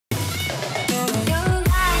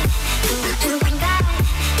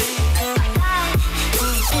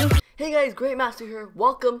Hey guys, Great Master here.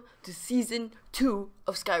 Welcome to Season 2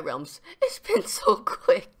 of Sky Realms. It's been so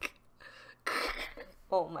quick.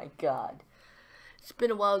 Oh my god. It's been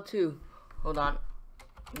a while too. Hold on.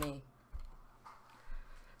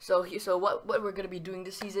 So what we're gonna be doing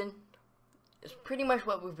this season is pretty much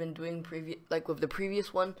what we've been doing with the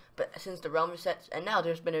previous one, but since the realm resets, and now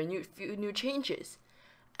there's been a few new changes.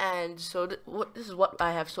 And so this is what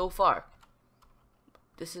I have so far.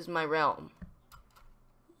 This is my realm.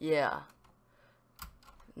 Yeah.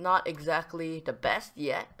 Not exactly the best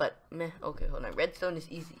yet, but meh. Okay, hold on. Redstone is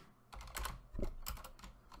easy.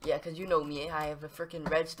 Yeah, because you know me, I have a freaking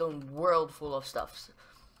redstone world full of stuff.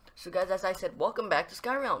 So guys, as I said, welcome back to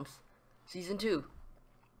Sky Realms, Season 2.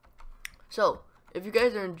 So, if you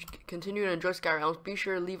guys are continuing to enjoy Sky Realms, be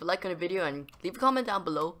sure to leave a like on the video and leave a comment down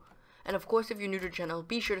below. And of course, if you're new to the channel,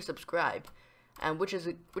 be sure to subscribe. And which is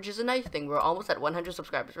a nice thing. We're almost at 100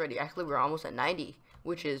 subscribers already. Actually, we're almost at 90,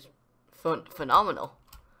 which is phenomenal.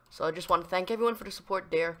 So I just want to thank everyone for the support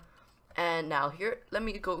there. And now here, let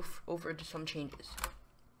me go over to some changes.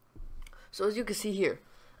 So as you can see here,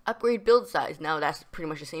 upgrade build size. Now that's pretty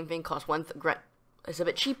much the same thing. Costs it's a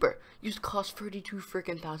bit cheaper. Used to cost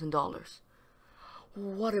 $32,000.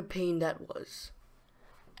 What a pain that was.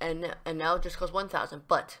 And now it just costs 1,000.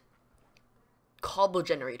 But cobble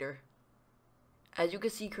generator. As you can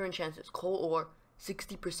see, current chances: coal ore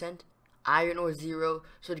 60%, iron ore 0.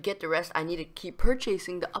 So to get the rest, I need to keep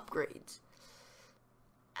purchasing the upgrades.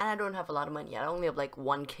 And I don't have a lot of money. I only have like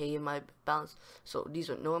 1k in my balance. So these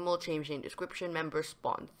are normal, change name, description, members,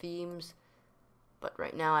 spawn, themes. But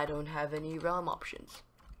right now I don't have any realm options.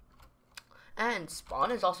 And spawn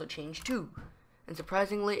has also changed too. And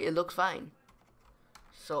surprisingly, it looks fine.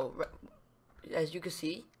 So as you can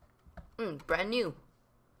see, brand new.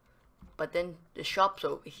 But then the shop's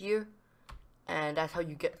over here, and that's how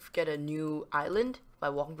you get a new island, by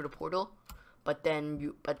walking through the portal. But then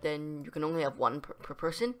you can only have one per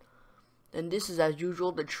person. Then this is as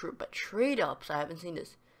usual the trade ups. I haven't seen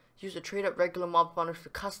this. Use to trade up regular mob spawners for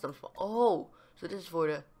customs. Oh, so this is for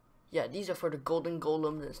the these are for the golden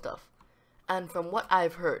golems and stuff. And from what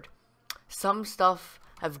I've heard, some stuff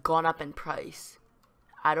have gone up in price.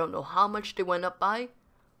 I don't know how much they went up by,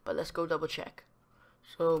 but let's go double check.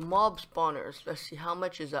 So mob spawners, let's see, how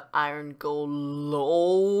much is an iron golem?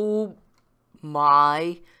 Oh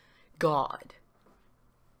my god.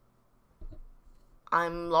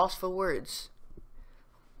 I'm lost for words.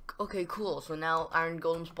 Okay, cool. So now iron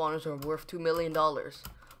golem spawners are worth $2 million.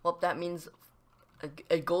 Well, that means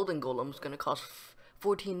a golden golem is going to cost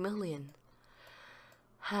 14 million.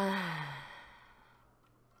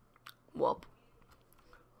 Well.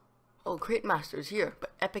 Oh, Crate Master's here, but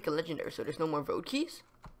epic and legendary, so there's no more road keys?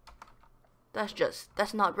 That's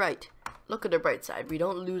not right. Look at the bright side. We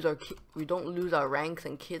don't lose our ranks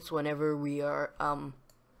and kits whenever we have a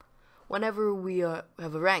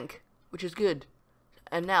rank, which is good.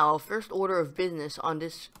 And now, first order of business on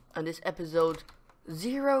this episode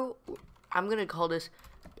 0. I'm gonna call this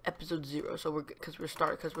episode 0. So because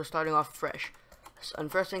we're starting off fresh. So,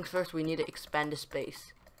 and first things first, we need to expand the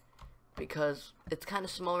space. Because it's kind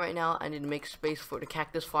of small right now. I need to make space for the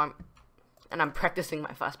cactus farm. And I'm practicing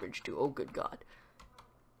my fast bridge too. Oh good god.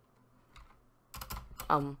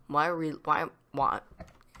 I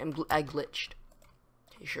glitched.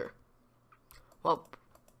 Okay, sure. Well,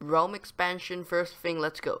 realm expansion first thing,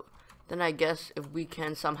 let's go. Then I guess if we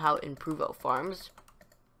can somehow improve our farms.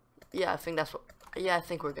 Yeah, I think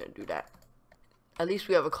we're gonna do that. At least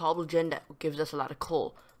we have a cobble gen that gives us a lot of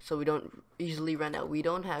coal, so we don't easily run out. We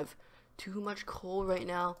don't have too much coal right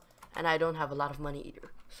now, and I don't have a lot of money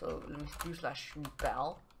either. So let me do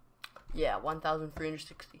 /val. Yeah,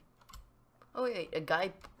 1,360. Oh wait, a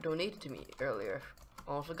guy donated to me earlier.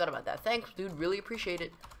 Almost forgot about that. Thanks, dude. Really appreciate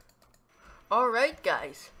it. Alright,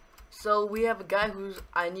 guys. So we have a guy who's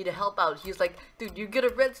I need to help out. He's like, dude, you get a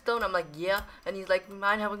redstone? I'm like, yeah. And he's like,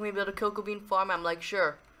 mind helping me build a cocoa bean farm? I'm like,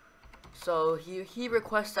 sure. So he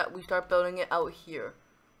requests that we start building it out here.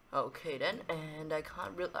 Okay then, and I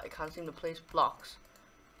can't seem to place blocks.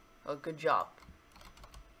 Oh, good job.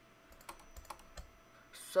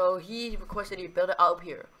 So he requested he build it out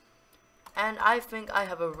here. And I think I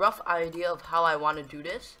have a rough idea of how I want to do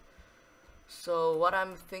this. So what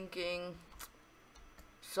I'm thinking,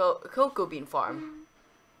 so a cocoa bean farm.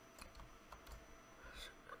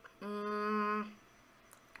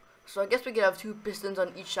 So I guess we could have 2 pistons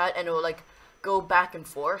on each side, and it will like go back and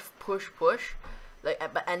forth, push.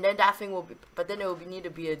 And then that thing will be, but then it will need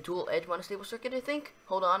to be a dual edge monostable circuit, I think.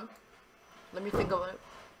 Hold on, let me think of it.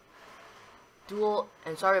 Dual,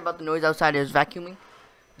 and sorry about the noise outside, it is vacuuming.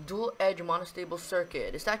 Dual edge monostable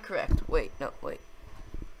circuit, is that correct? Wait, no, wait.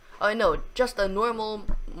 I know, just a normal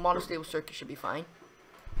monostable circuit should be fine.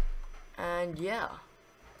 And yeah.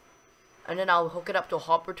 And then I'll hook it up to a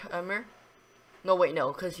hopper timer. No, wait,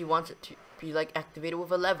 no, because he wants it to be like activated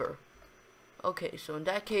with a lever. Okay, so in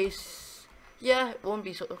that case, yeah, it won't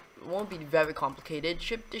be very complicated.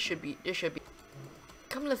 This should be.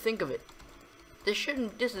 Come to think of it, this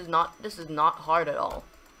is not hard at all.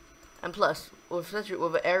 And plus, with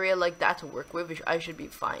an area like that to work with, I should be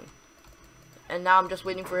fine. And now I'm just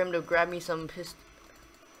waiting for him to grab me some pistons.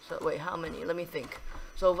 So wait, how many? Let me think.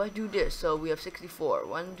 So if I do this, so we have 64.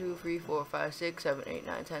 1, 2, 3, 4, 5, 6, 7, 8,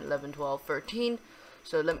 9, 10, 11, 12, 13.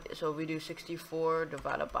 So we do 64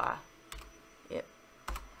 divided by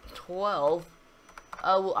 12.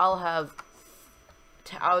 I'm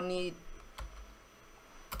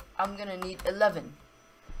gonna need 11.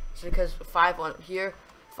 So because 5 on here,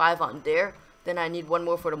 5 on there, then I need 1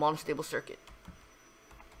 more for the monostable circuit.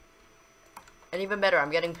 And even better,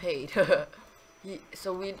 I'm getting paid.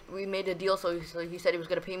 So we made a deal. So he said he was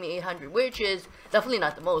gonna pay me 800, which is definitely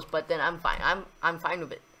not the most, but then I'm fine. I'm fine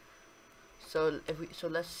with it. So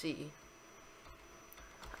let's see.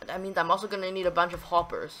 That means I'm also gonna need a bunch of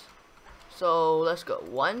hoppers. So let's go.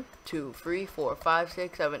 1, 2, 3, 4, 5,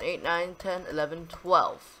 6, 7, 8, 9, 10, 11,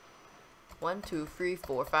 12. 1, 2, 3,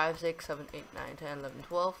 4, 5, 6, 7, 8, 9, 10, 11,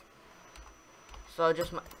 12. So I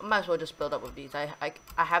might as well just build up with these. I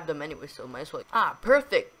have them anyway, so might as well. Ah,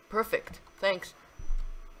 perfect. Thanks.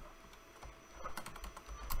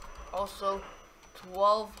 Also,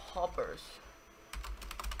 12 hoppers.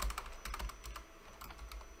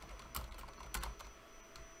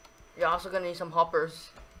 You're also gonna need some hoppers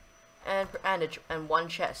and 1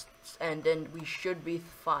 chest, and then we should be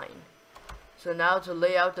fine. So now to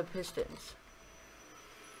lay out the pistons.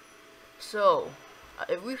 So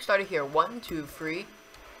if we started here, 1, 2, 3.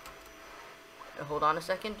 Hold on a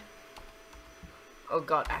second. Oh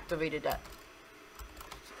god, activated that.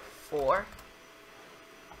 4,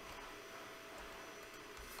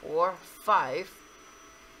 5.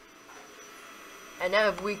 And now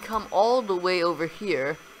if we come all the way over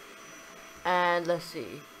here, and let's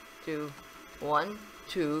see, 1,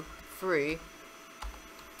 2, 3,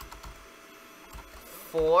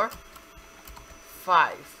 4,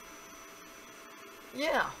 5.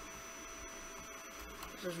 Yeah,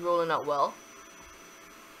 this is rolling out well.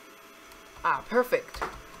 Ah, perfect.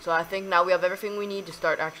 So I think now we have everything we need to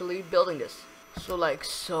start actually building this. So like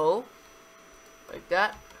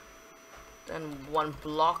that. Then 1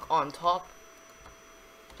 block on top.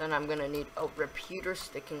 Then I'm gonna need a repeater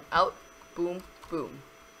sticking out. Boom, boom.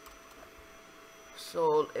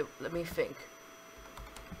 So let me think.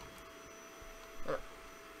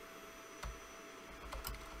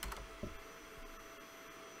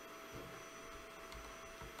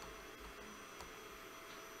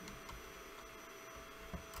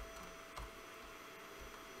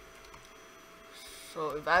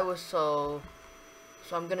 So if I was so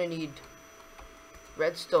I'm gonna need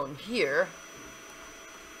redstone here.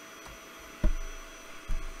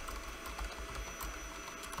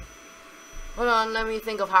 Hold on, let me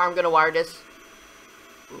think of how I'm gonna wire this.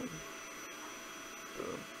 Boom.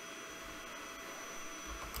 Boom.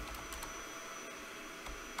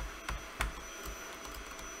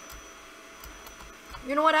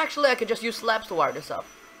 You know what, actually I could just use slabs to wire this up.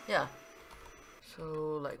 Yeah.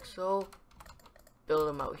 So like so. Build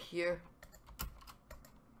them out here.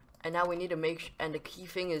 And now we need to and the key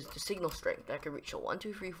thing is the signal strength. I can reach. So 1,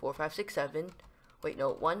 2, 3, 4, 5, 6, 7. Wait,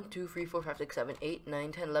 no, 1, 2, 3, 4, 5, 6, 7, 8,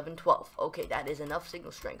 9, 10, 11, 12. Okay, that is enough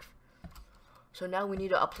signal strength. So now we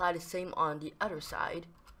need to apply the same on the other side,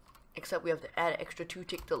 except we have to add an extra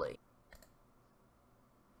 2-tick delay.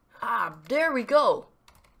 Ah, there we go.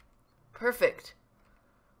 Perfect.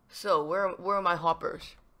 So where are my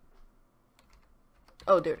hoppers?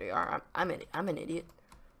 Oh, there they are. I'm an idiot.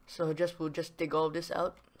 So we'll just dig all of this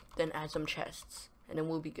out, then add some chests, and then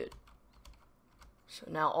we'll be good. So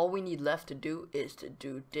now all we need left to do is to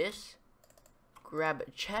do this, grab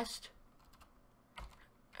a chest,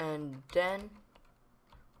 and then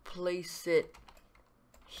place it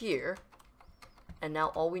here. And now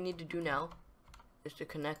all we need to do now is to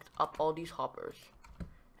connect up all these hoppers,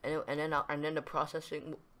 and then the process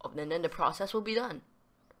will be done.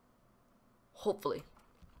 Hopefully,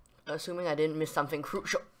 assuming I didn't miss something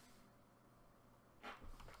crucial.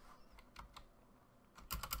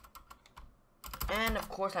 And of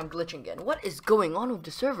course I'm glitching again. What is going on with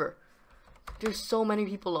the server? There's so many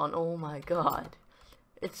people on. Oh my god.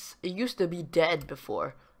 It used to be dead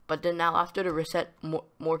before, but then now after the reset,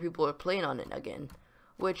 more people are playing on it again,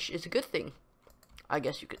 which is a good thing, I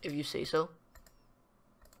guess you could, if you say so.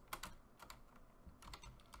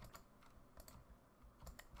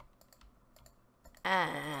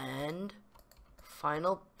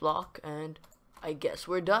 final block, and I guess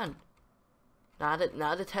we're done. Now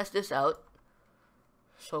to test this out.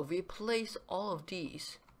 So we place all of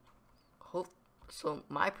these. So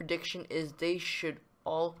my prediction is they should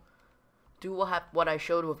all do what I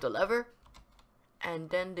showed with the lever, and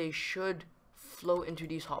then they should flow into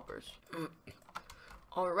these hoppers.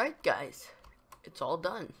 Alright guys, it's all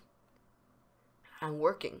done and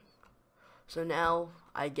working. So now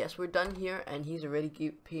I guess we're done here, and he's already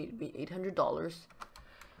paid me $800.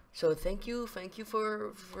 So thank you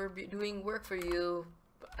for doing work for you,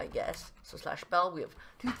 I guess. So /bell, we have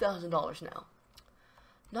 $2,000 now.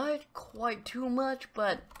 Not quite too much,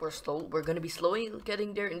 but we're gonna be slowly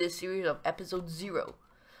getting there in this series of episode 0.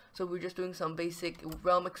 So we're just doing some basic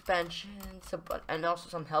realm expansions, and also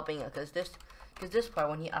some helping, because this part,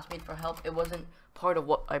 when he asked me for help, it wasn't part of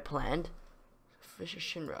what I planned. Fish of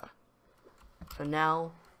Shinra. So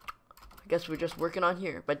now I guess we're just working on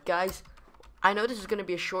here. But guys, I know this is gonna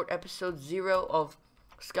be a short episode 0 of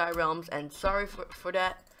Sky Realms, and sorry for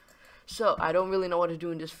that. So I don't really know what to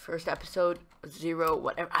do in this first episode 0,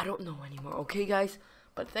 whatever. I don't know anymore. Okay guys,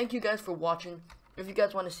 but thank you guys for watching. If you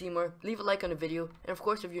guys want to see more, leave a like on the video, and of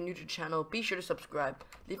course if you're new to the channel, be sure to subscribe.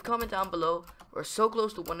 Leave a comment down below. We're so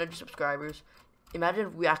close to 100 subscribers. Imagine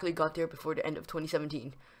if we actually got there before the end of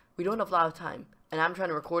 2017. We don't have a lot of time, and I'm trying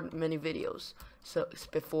to record many videos so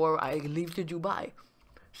before I leave to Dubai.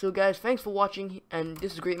 So guys, thanks for watching, and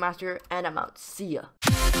this is Great Master, and I'm out. See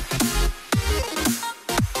ya.